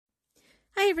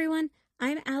everyone,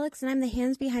 I'm Alex and I'm the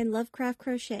hands behind Lovecraft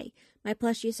Crochet. My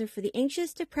plushies are for the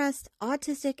anxious, depressed,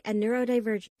 autistic, and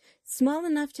neurodivergent. Small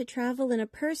enough to travel in a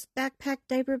purse, backpack,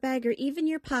 diaper bag, or even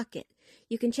your pocket.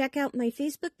 You can check out my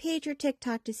Facebook page or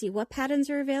TikTok to see what patterns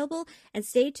are available and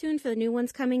stay tuned for the new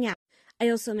ones coming out. I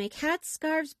also make hats,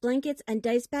 scarves, blankets, and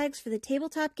dice bags for the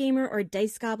tabletop gamer or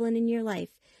dice goblin in your life.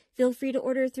 Feel free to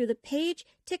order through the page,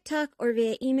 TikTok, or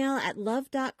via email at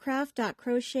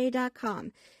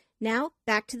love.craft.crochet.com. Now,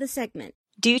 back to the segment.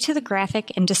 Due to the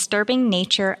graphic and disturbing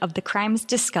nature of the crimes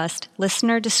discussed,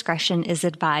 listener discretion is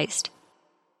advised.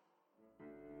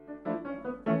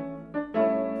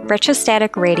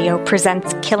 Retrostatic Radio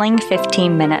presents Killing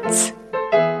 15 Minutes.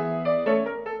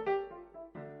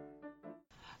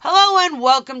 Hello and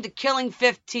welcome to Killing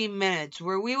 15 Minutes,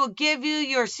 where we will give you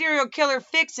your serial killer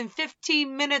fix in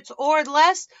 15 minutes or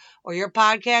less, or your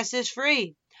podcast is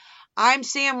free. I'm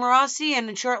Sam Rossi,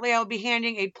 and shortly I will be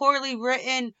handing a poorly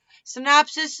written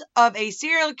synopsis of a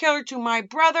serial killer to my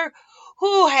brother,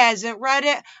 who hasn't read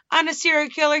it, on a serial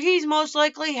killer he's most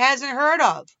likely hasn't heard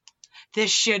of.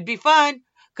 This should be fun.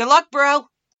 Good luck, bro.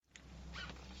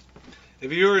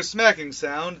 If you hear a smacking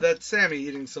sound, that's Sammy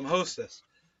eating some Hostess.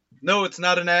 No, it's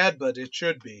not an ad, but it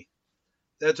should be.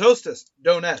 That's Hostess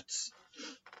donuts.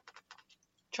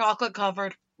 Chocolate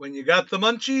covered. When you got the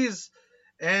munchies,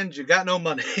 and you got no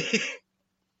money.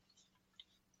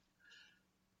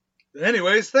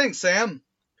 Anyways, thanks, Sam.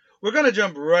 We're going to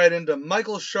jump right into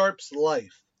Michael Sharp's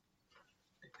life.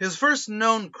 His first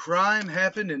known crime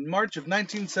happened in March of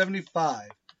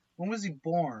 1975. When was he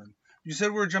born? You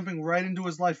said we were jumping right into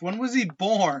his life. When was he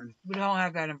born? We don't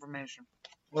have that information.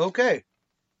 Okay.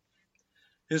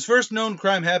 His first known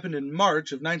crime happened in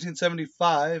March of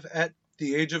 1975 at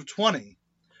the age of 20,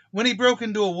 when he broke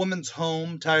into a woman's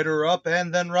home, tied her up,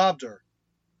 and then robbed her.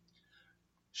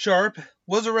 Sharp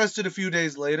was arrested a few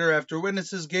days later after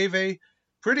witnesses gave a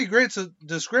pretty great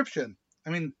description.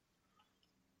 I mean,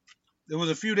 it was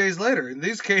a few days later. In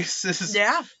these cases...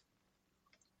 Yeah.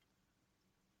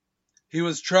 He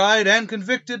was tried and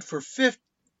convicted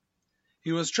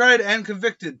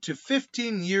to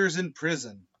 15 years in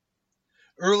prison.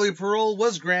 Early parole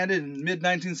was granted in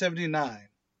mid-1979.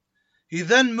 He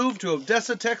then moved to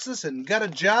Odessa, Texas, and got a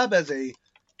job as a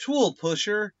tool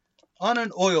pusher on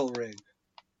an oil rig.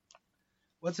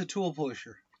 What's a tool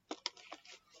pusher?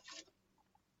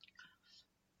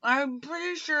 I'm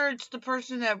pretty sure it's the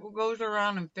person that goes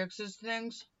around and fixes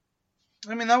things.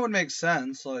 I mean, that would make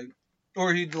sense.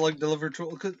 Or he'd, deliver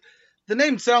tools. 'Cause the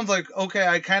name sounds like, okay,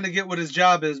 I kind of get what his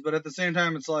job is, but at the same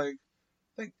time, it's like,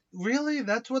 really?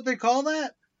 That's what they call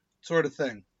that? Sort of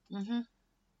thing. Mm-hmm.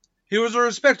 He was a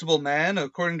respectable man,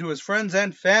 according to his friends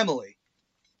and family.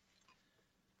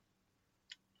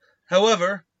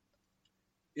 However,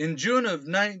 in June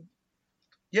 14th,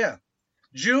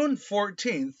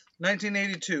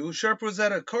 1982, Sharp was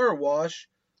at a car wash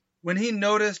when he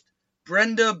noticed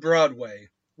Brenda Broadway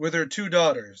with her two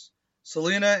daughters,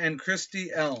 Selena and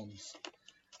Christy Elms.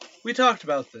 We talked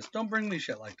about this. Don't bring me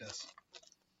shit like this.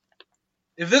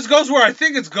 If this goes where I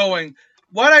think it's going,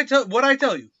 what'd I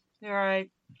tell you? You're right.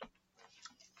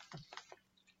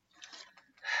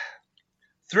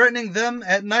 Threatening them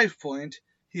at knife point,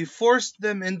 he forced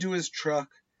them into his truck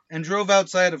and drove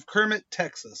outside of Kermit,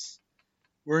 Texas,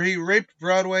 where he raped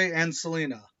Broadway and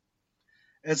Selena.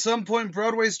 At some point,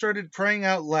 Broadway started praying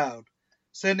out loud,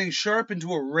 sending Sharp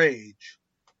into a rage.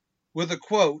 With a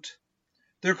quote,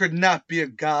 "There could not be a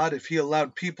God if he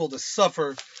allowed people to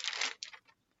suffer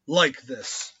like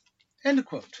this." End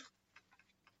quote.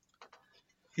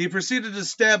 He proceeded to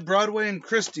stab Broadway and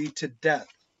Christy to death.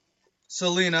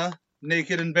 Selena,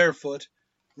 naked and barefoot,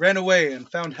 ran away and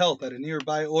found help at a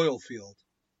nearby oil field.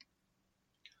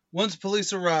 Once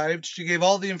police arrived, she gave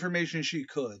all the information she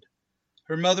could.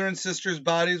 Her mother and sister's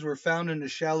bodies were found in a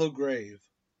shallow grave.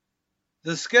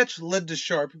 The sketch led to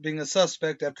Sharp being a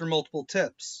suspect after multiple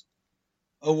tips.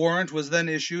 A warrant was then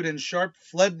issued and Sharp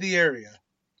fled the area.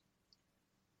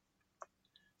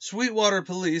 Sweetwater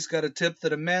police got a tip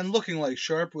that a man looking like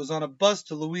Sharp was on a bus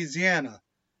to Louisiana.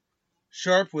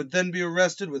 Sharp would then be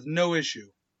arrested with no issue.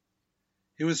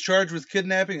 He was charged with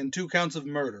kidnapping and 2 counts of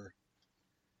murder.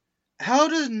 How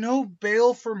does no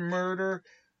bail for murder,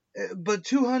 but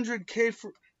 $200K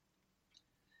for...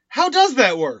 How does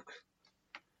that work?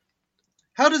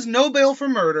 How does no bail for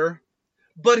murder,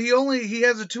 but he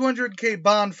has a $200K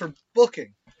bond for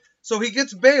booking? So he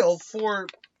gets bail for...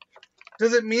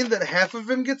 Does it mean that half of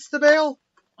him gets the bail?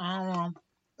 I don't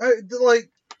know.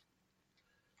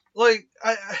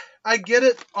 I get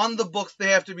it. On the books,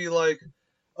 they have to be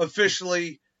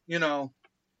officially, for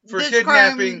This kidnapping.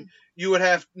 crime... You would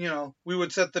have, we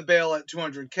would set the bail at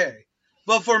 $200K.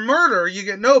 But for murder, you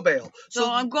get no bail.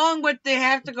 So I'm going with they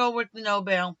have to go with the no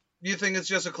bail. You think it's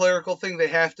just a clerical thing they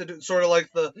have to do? Sort of like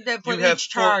For each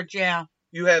charge, yeah.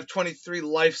 You have 23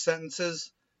 life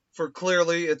sentences for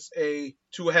clearly it's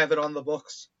to have it on the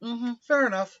books. Mm-hmm. Fair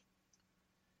enough.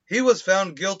 He was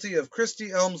found guilty of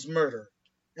Christy Elm's murder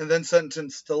and then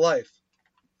sentenced to life.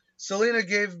 Selena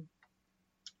gave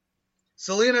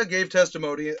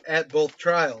testimony at both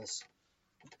trials.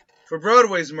 For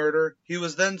Broadway's murder, he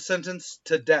was then sentenced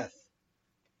to death.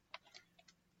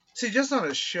 See, just on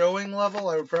a showing level,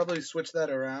 I would probably switch that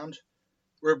around,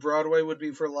 where Broadway would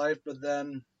be for life, but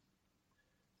then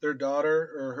their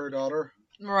daughter, or her daughter.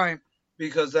 Right.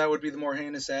 Because that would be the more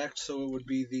heinous act, so it would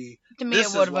be the... To me, it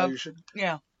would have...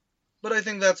 Yeah. But I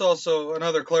think that's also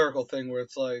another clerical thing, where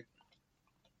it's like,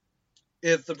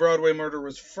 if the Broadway murder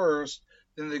was first,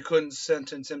 then they couldn't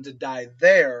sentence him to die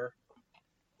there.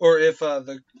 Or if you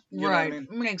know what I mean?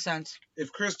 Makes sense.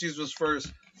 If Christie's was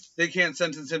first, they can't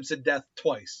sentence him to death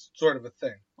twice, sort of a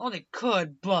thing. Well, they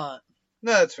could, but...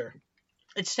 No, that's fair.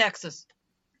 It's Texas.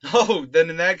 Oh, then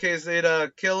in that case, they'd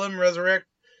kill him,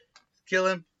 kill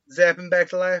him, zap him back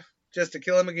to life, just to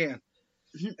kill him again.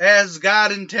 As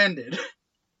God intended.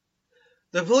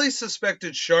 The police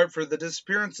suspected Sharp for the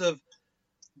disappearance of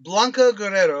Blanca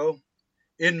Guerrero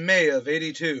in May of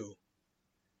 '82.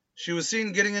 She was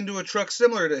seen getting into a truck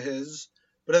similar to his,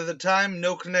 but at the time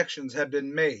no connections had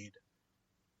been made.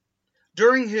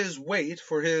 During his wait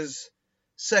for his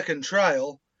second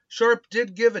trial, Sharp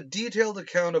did give a detailed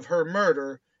account of her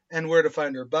murder and where to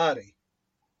find her body.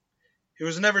 He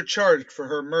was never charged for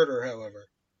her murder, however.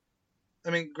 I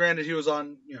mean, granted, he was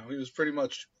he was pretty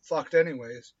much fucked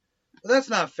anyways. But that's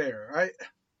not fair.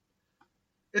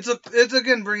 It's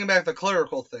again bringing back the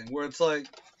clerical thing, where it's like,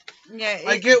 yeah,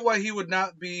 I get why he would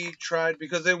not be tried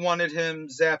because they wanted him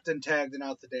zapped and tagged and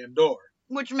out the damn door.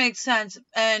 Which makes sense,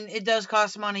 and it does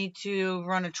cost money to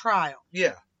run a trial.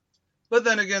 Yeah. But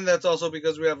then again, that's also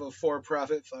because we have a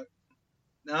for-profit fuck.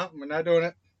 No, we're not doing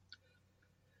it.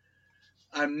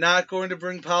 I'm not going to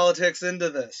bring politics into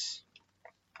this.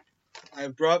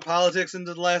 I've brought politics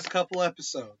into the last couple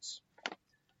episodes.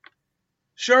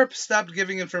 Sharp stopped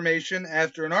giving information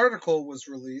after an article was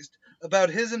released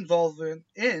about his involvement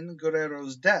in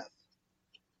Guerrero's death.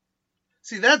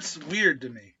 See, that's weird to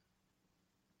me.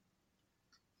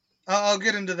 I'll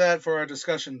get into that for our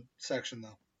discussion section,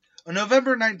 though. On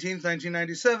November 19th,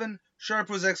 1997, Sharp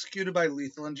was executed by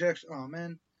lethal injection. Oh,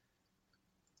 man.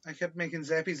 I kept making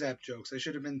zappy zap jokes. I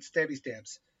should have been stabby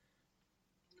stabs.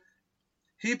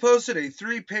 He posted a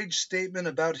 3-page statement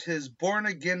about his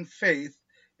born-again faith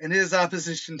and his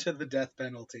opposition to the death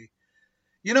penalty.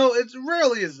 You know, it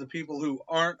rarely is the people who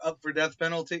aren't up for death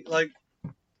penalty.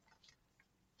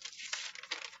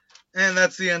 And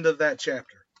that's the end of that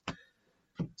chapter.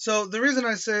 So the reason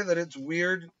I say that it's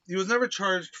weird, he was never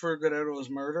charged for Guerrero's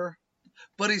murder,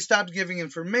 but he stopped giving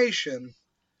information.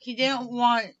 He didn't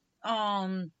want,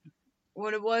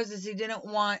 what it was is he didn't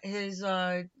want his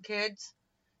kids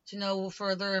to know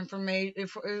further information,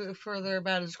 further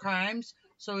about his crimes,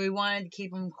 so he wanted to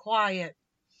keep them quiet.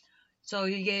 So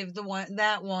he gave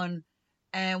that one,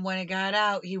 and when it got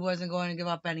out, he wasn't going to give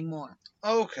up anymore.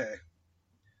 Okay.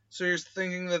 So you're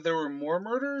thinking that there were more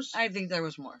murders? I think there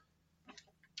was more.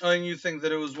 Oh, and you think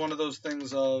that it was one of those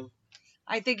things of...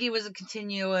 I think he was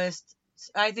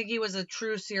I think he was a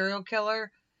true serial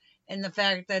killer in the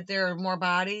fact that there are more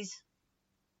bodies.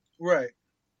 Right.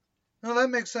 No, that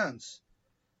makes sense.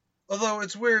 Although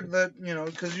it's weird that,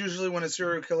 because usually when a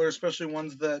serial killer, especially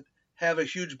ones that have a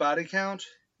huge body count...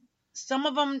 Some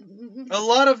of them... A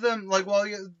lot of them,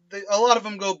 a lot of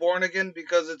them go born again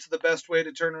because it's the best way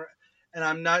to turn around.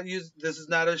 And this is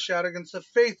not a shot against the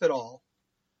faith at all.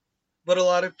 But a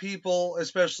lot of people,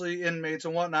 especially inmates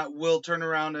and whatnot, will turn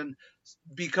around and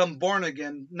become born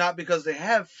again, not because they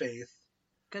have faith.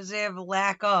 Because they have a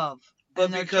lack of. But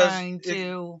and they're because trying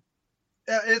to...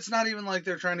 It's not even like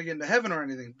they're trying to get into heaven or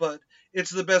anything, but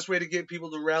it's the best way to get people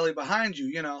to rally behind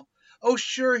you, Oh,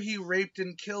 sure, he raped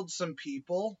and killed some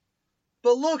people.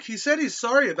 But look, he said he's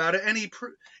sorry about it, and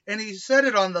he said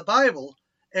it on the Bible.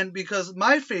 And because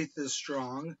my faith is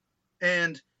strong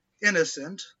and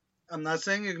innocent... I'm not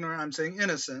saying ignorant, I'm saying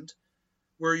innocent,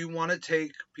 where you want to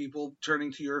take people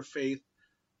turning to your faith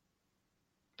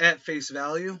at face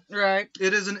value. Right.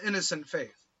 It is an innocent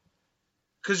faith.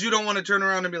 Because you don't want to turn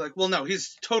around and be like, well, no,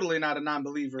 he's totally not a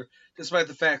non-believer, despite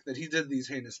the fact that he did these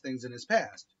heinous things in his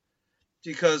past.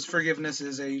 Because forgiveness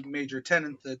is a major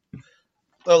tenet that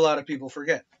a lot of people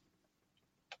forget.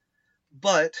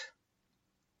 But,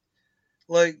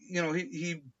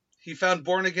 he found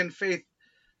born-again faith.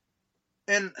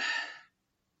 And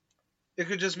It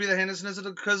could just be the heinousness of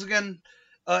it, because again,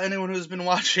 anyone who's been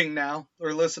watching now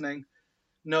or listening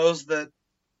knows that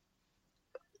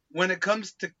when it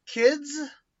comes to kids,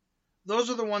 those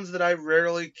are the ones that I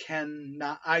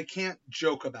can't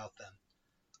joke about them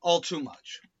all too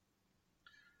much.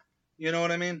 You know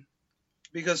what I mean?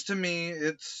 Because to me,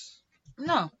 it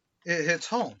hits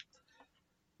home.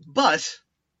 But,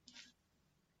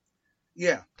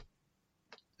 yeah.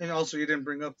 And also, you didn't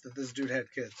bring up that this dude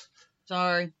had kids.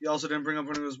 Sorry. You also didn't bring up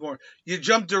when he was born. You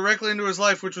jumped directly into his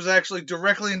life, which was actually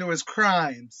directly into his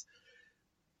crimes.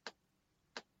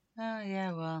 Oh,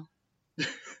 yeah, well.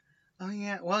 Oh,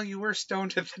 yeah, well, you were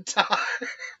stoned at the time.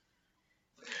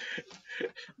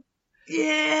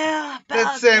 Yeah,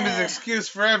 that's Sammy's excuse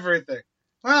for everything.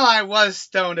 Well, I was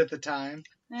stoned at the time.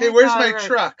 Hey, where's my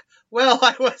truck? Well,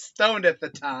 I was stoned at the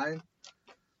time.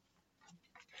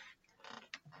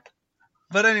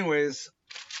 But anyways,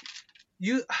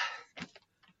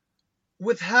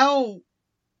 with how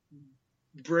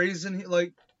brazen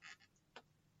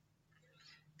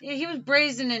yeah, he was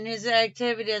brazen in his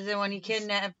activities when he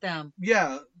kidnapped them.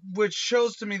 Yeah, which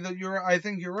shows to me that I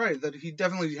think you're right, that he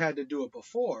definitely had to do it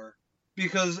before.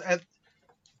 Because at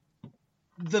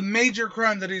the major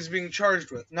crime that he's being charged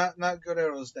with, not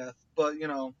Guerrero's death, but,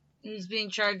 he's being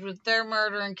charged with their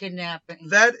murder and kidnapping.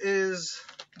 That is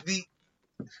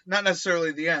not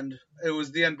necessarily the end. It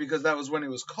was the end because that was when he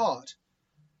was caught.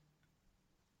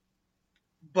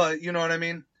 But, you know what I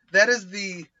mean? That is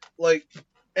the,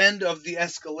 end of the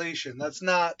escalation. That's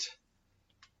not,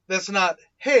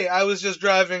 hey, I was just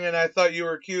driving and I thought you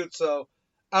were cute, so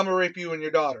I'm gonna rape you and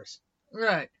your daughters.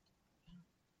 Right.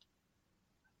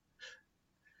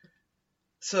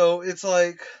 So it's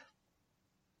like,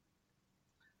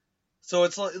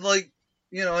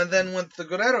 and then with the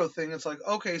Guerrero thing, it's like,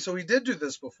 okay, so he did do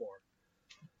this before.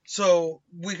 So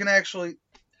we can actually,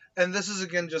 and this is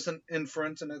again just an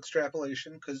inference and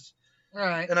extrapolation, because,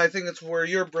 right. And I think it's where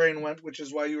your brain went, which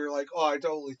is why you were like, oh, I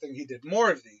totally think he did more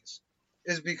of these,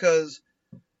 is because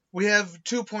we have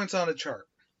 2 points on a chart,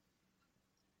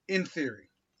 in theory.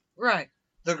 Right.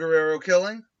 The Guerrero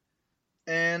killing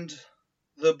and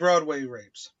the Broadway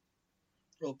rapes.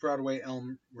 Well, Broadway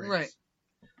Elm rapes. Right.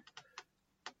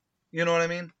 You know what I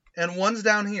mean? And one's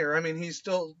down here. I mean, he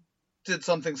still did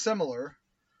something similar.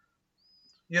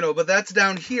 But that's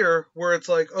down here where it's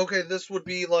like, okay, this would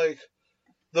be like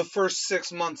the first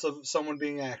 6 months of someone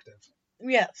being active.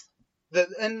 Yes.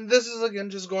 And this is, again,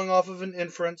 just going off of an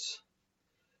inference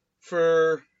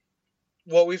for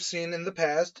what we've seen in the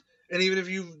past. And even if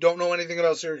you don't know anything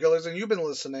about serial killers and you've been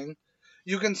listening,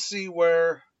 you can see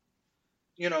where,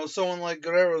 someone like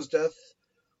Guerrero's death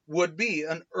would be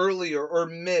an earlier or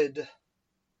mid.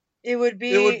 It would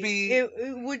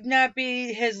not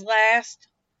be his last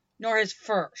nor his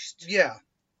first. Yeah.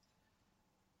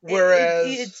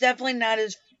 Whereas it's definitely not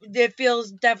it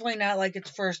feels definitely not like its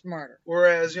first murder.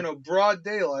 Whereas, broad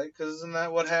daylight, because isn't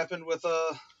that what happened with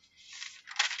I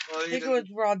think it was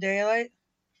broad daylight.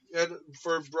 Yeah,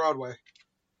 for Broadway.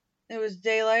 It was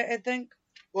daylight, I think.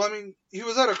 Well, I mean, he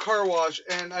was at a car wash,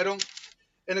 and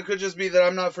it could just be that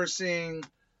I'm not foreseeing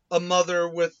a mother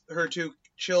with her 2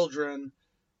 children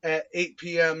at 8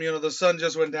 p.m., the sun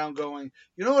just went down going,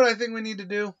 you know what I think we need to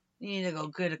do? You need to go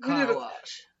get a car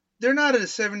wash. They're not a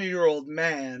 70-year-old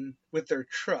man with their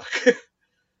truck.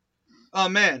 Oh,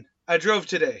 man, I drove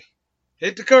today.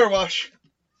 Hit the car wash.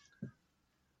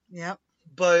 Yep.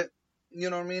 But, you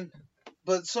know what I mean?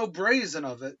 But so brazen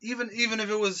of it, even if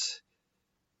it was,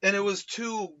 and it was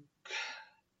too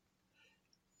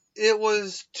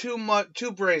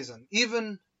too brazen.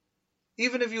 Even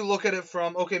if you look at it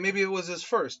from, okay, maybe it was his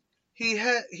first. He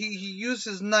used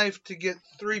his knife to get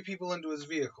 3 people into his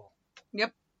vehicle.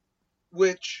 Yep.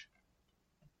 Which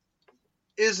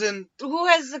isn't.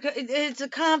 It's a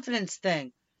confidence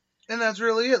thing. And that's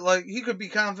really it. Like, he could be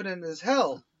confident as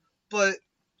hell, but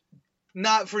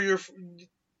not for your.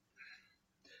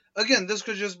 Again, this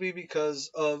could just be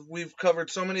because of we've covered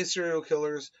so many serial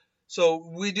killers,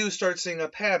 so we do start seeing a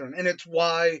pattern, and it's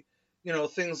why,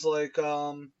 things like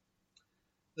the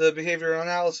behavioral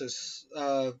analysis,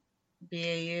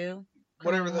 BAU,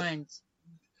 whatever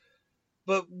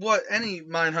but what any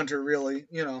mindhunter really,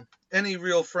 any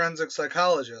real forensic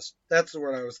psychologist, that's the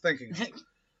word I was thinking of,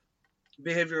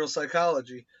 behavioral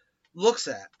psychology, looks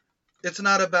at. It's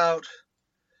not about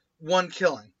one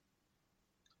killing.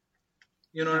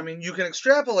 You know what I mean? You can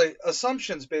extrapolate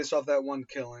assumptions based off that one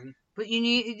killing. But you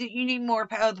need more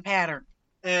of the pattern.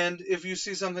 And if you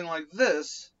see something like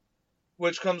this,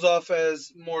 which comes off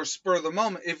as more spur of the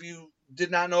moment, if you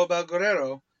did not know about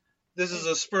Guerrero, this is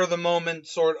a spur of the moment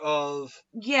sort of.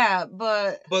 Yeah,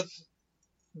 but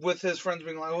with his friends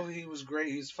being like, oh, he was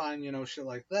great, he's fine, shit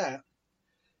like that.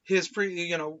 His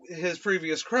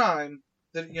previous crime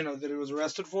that he was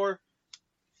arrested for,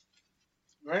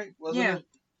 right? Wasn't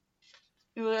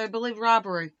it? I believe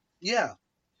robbery. Yeah.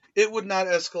 It would not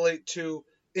escalate to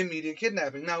immediate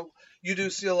kidnapping. Now, you do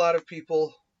see a lot of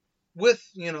people with,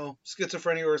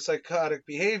 schizophrenia or psychotic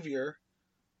behavior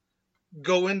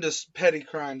go into petty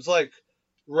crimes like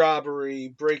robbery,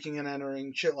 breaking and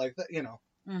entering, shit like that,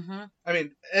 Mm-hmm. I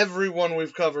mean, everyone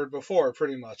we've covered before,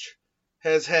 pretty much,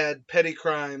 has had petty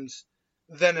crimes,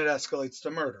 then it escalates to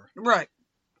murder. Right.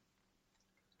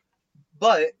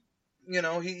 But,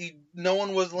 no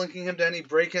one was linking him to any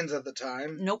break-ins at the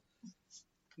time. Nope.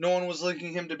 No one was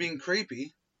linking him to being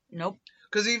creepy. Nope.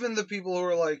 Because even the people who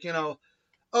were like,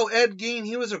 oh, Ed Gein,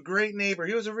 he was a great neighbor.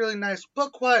 He was a really nice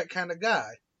but quiet kind of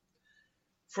guy.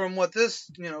 From what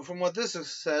this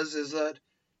says is that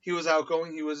he was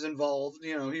outgoing, he was involved,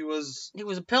 he was... He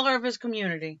was a pillar of his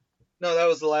community. No, that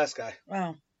was the last guy.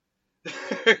 Oh.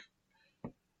 The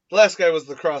last guy was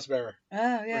the cross-bearer.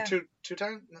 Oh, yeah. Or two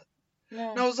times?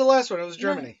 No. No, it was the last one. It was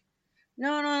Germany.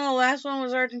 No. Last one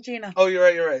was Argentina. Oh,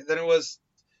 you're right. Then it was...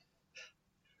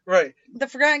 Right. The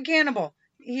forgotten cannibal.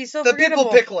 He's so the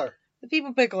forgettable. people pickler. The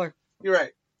people pickler. You're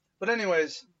right. But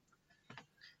anyways...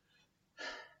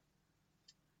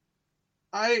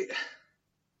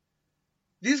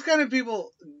 These kind of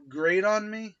people grate on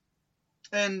me,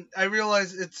 and I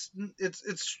realize it's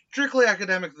strictly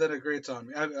academic that it grates on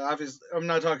me. Obviously, I'm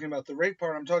not talking about the rape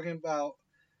part. I'm talking about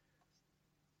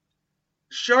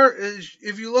Sharp.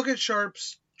 If you look at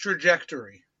Sharp's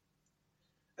trajectory,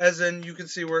 as in you can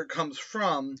see where it comes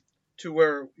from to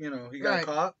where he got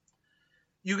caught,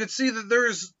 you could see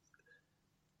that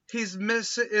he's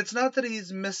missing. It's not that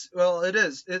he's miss. Well, it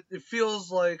is. It feels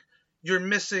like you're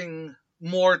missing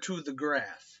more to the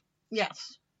graph.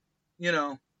 Yes.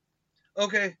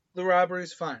 Okay, the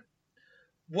robbery's fine.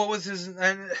 What was his...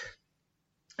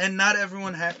 And not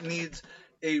everyone needs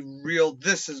a real,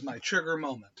 this is my trigger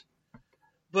moment.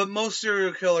 But most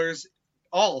serial killers,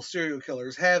 all serial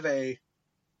killers, have a,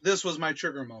 this was my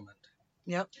trigger moment.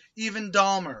 Yep. Even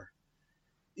Dahmer.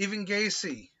 Even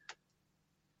Gacy.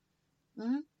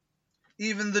 Mm-hmm.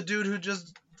 Even the dude who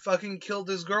just fucking killed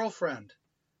his girlfriend.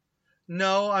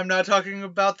 No, I'm not talking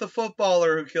about the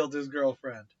footballer who killed his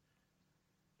girlfriend.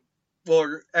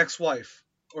 Or ex-wife.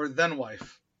 Or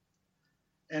then-wife.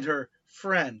 And her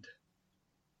friend.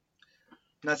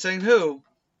 I'm not saying who,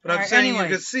 but I'm saying you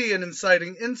could see an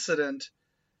inciting incident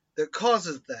that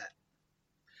causes that.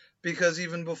 Because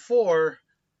even before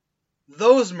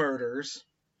those murders,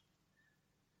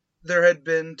 there had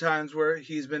been times where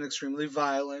he's been extremely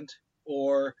violent,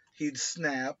 or he'd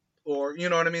snap, or, you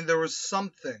know what I mean? There was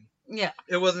something. Yeah.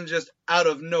 It wasn't just out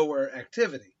of nowhere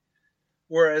activity.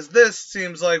 Whereas this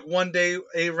seems like one day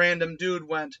a random dude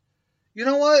went, you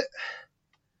know what?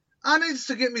 I needs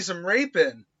to get me some rape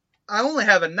in. I only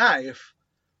have a knife.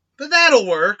 But that'll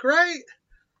work, right?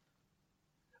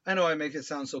 I know I make it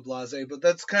sound so blasé, but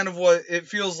that's kind of what it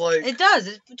feels like. It does.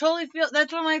 It totally feels...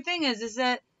 That's what my thing is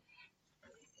that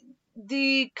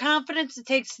the confidence it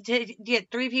takes to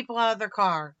get 3 people out of their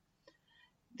car,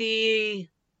 the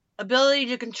ability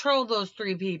to control those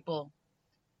 3 people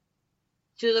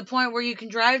to the point where you can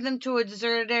drive them to a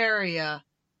deserted area,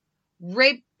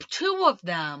 rape 2 of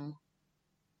them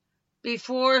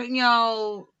before,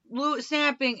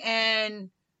 snapping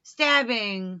and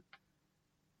stabbing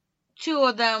 2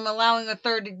 of them, allowing the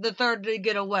third to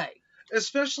get away.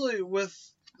 Especially with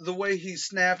the way he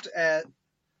snapped at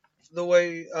the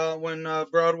way when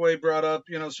Broadway brought up,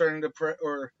 starting to pray,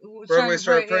 or Broadway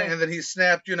started praying, yeah. And then he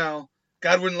snapped,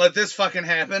 God wouldn't let this fucking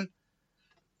happen.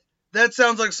 That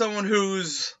sounds like someone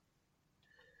who's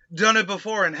done it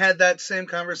before and had that same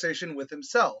conversation with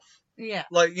himself. Yeah.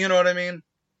 Like, you know what I mean?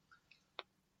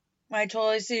 I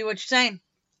totally see what you're saying.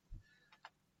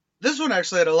 This one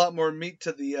actually had a lot more meat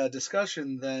to the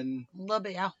discussion than... A little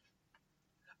bit, yeah.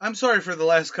 I'm sorry for the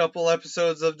last couple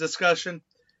episodes of discussion.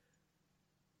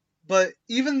 But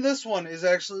even this one is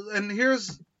actually... And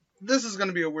this is going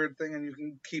to be a weird thing, and you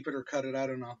can keep it or cut it, I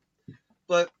don't know.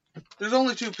 But there's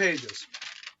only 2 pages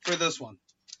for this one.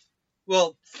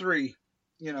 Well, 3,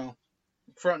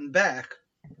 front and back.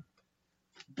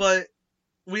 But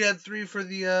we had 3 for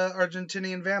the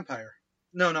Argentinian vampire.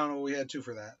 No, we had 2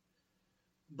 for that.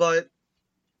 But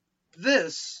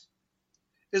this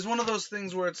is one of those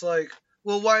things where it's like,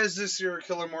 well, why is this serial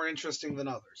killer more interesting than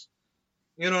others?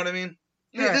 You know what I mean?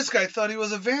 Hey, this guy thought he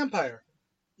was a vampire.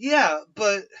 Yeah,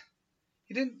 but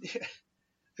he didn't...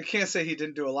 I can't say he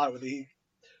didn't do a lot with it.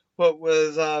 What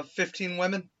was 15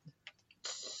 women?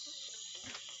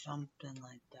 Something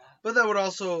like that. But that would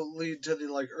also lead to the,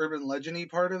 like, urban legend-y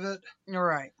part of it. You're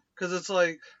right. Because it's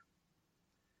like,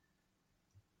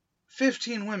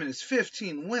 15 women is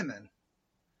 15 women.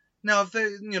 Now, if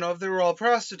they were all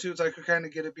prostitutes, I could kind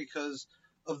of get it because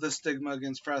of the stigma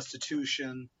against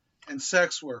prostitution and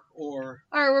sex work, or...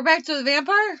 All right, we're back to the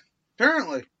vampire?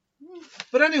 Apparently.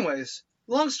 But anyways,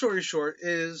 long story short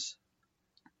is,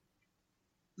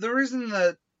 the reason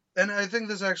that, and I think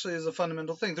this actually is a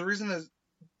fundamental thing, the reason that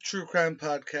true crime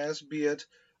podcasts, be it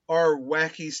our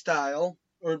wacky style,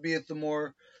 or be it the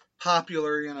more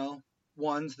popular,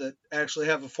 ones that actually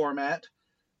have a format,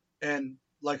 and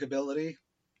likability,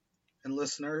 and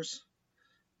listeners,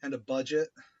 and a budget,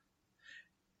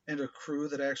 and a crew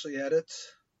that actually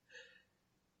edits.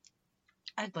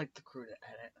 I'd like the crew to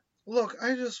edit. Look,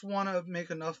 I just want to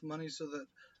make enough money so that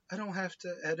I don't have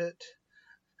to edit.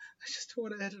 I just don't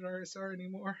want to edit RSR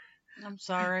anymore. I'm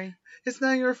sorry. It's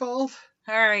not your fault.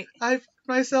 All right. I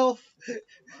myself.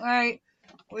 All right.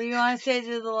 What do you want to say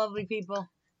to the lovely people?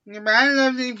 Goodbye,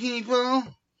 lovely people.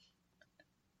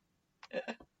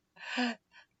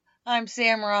 I'm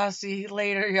Sam Rossi.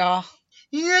 Later, y'all.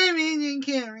 You're Eugene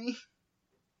Carey.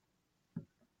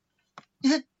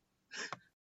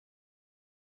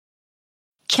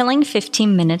 Killing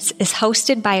 15 Minutes is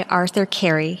hosted by Arthur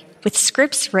Carey, with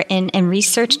scripts written and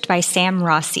researched by Sam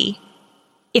Rossi.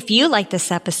 If you like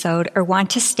this episode or want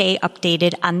to stay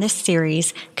updated on this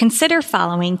series, consider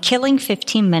following Killing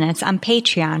 15 Minutes on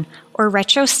Patreon or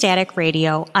Retrostatic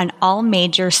Radio on all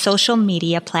major social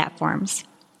media platforms.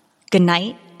 Good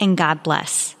night and God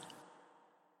bless.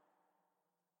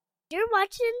 You're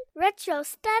watching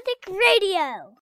Retrostatic Radio.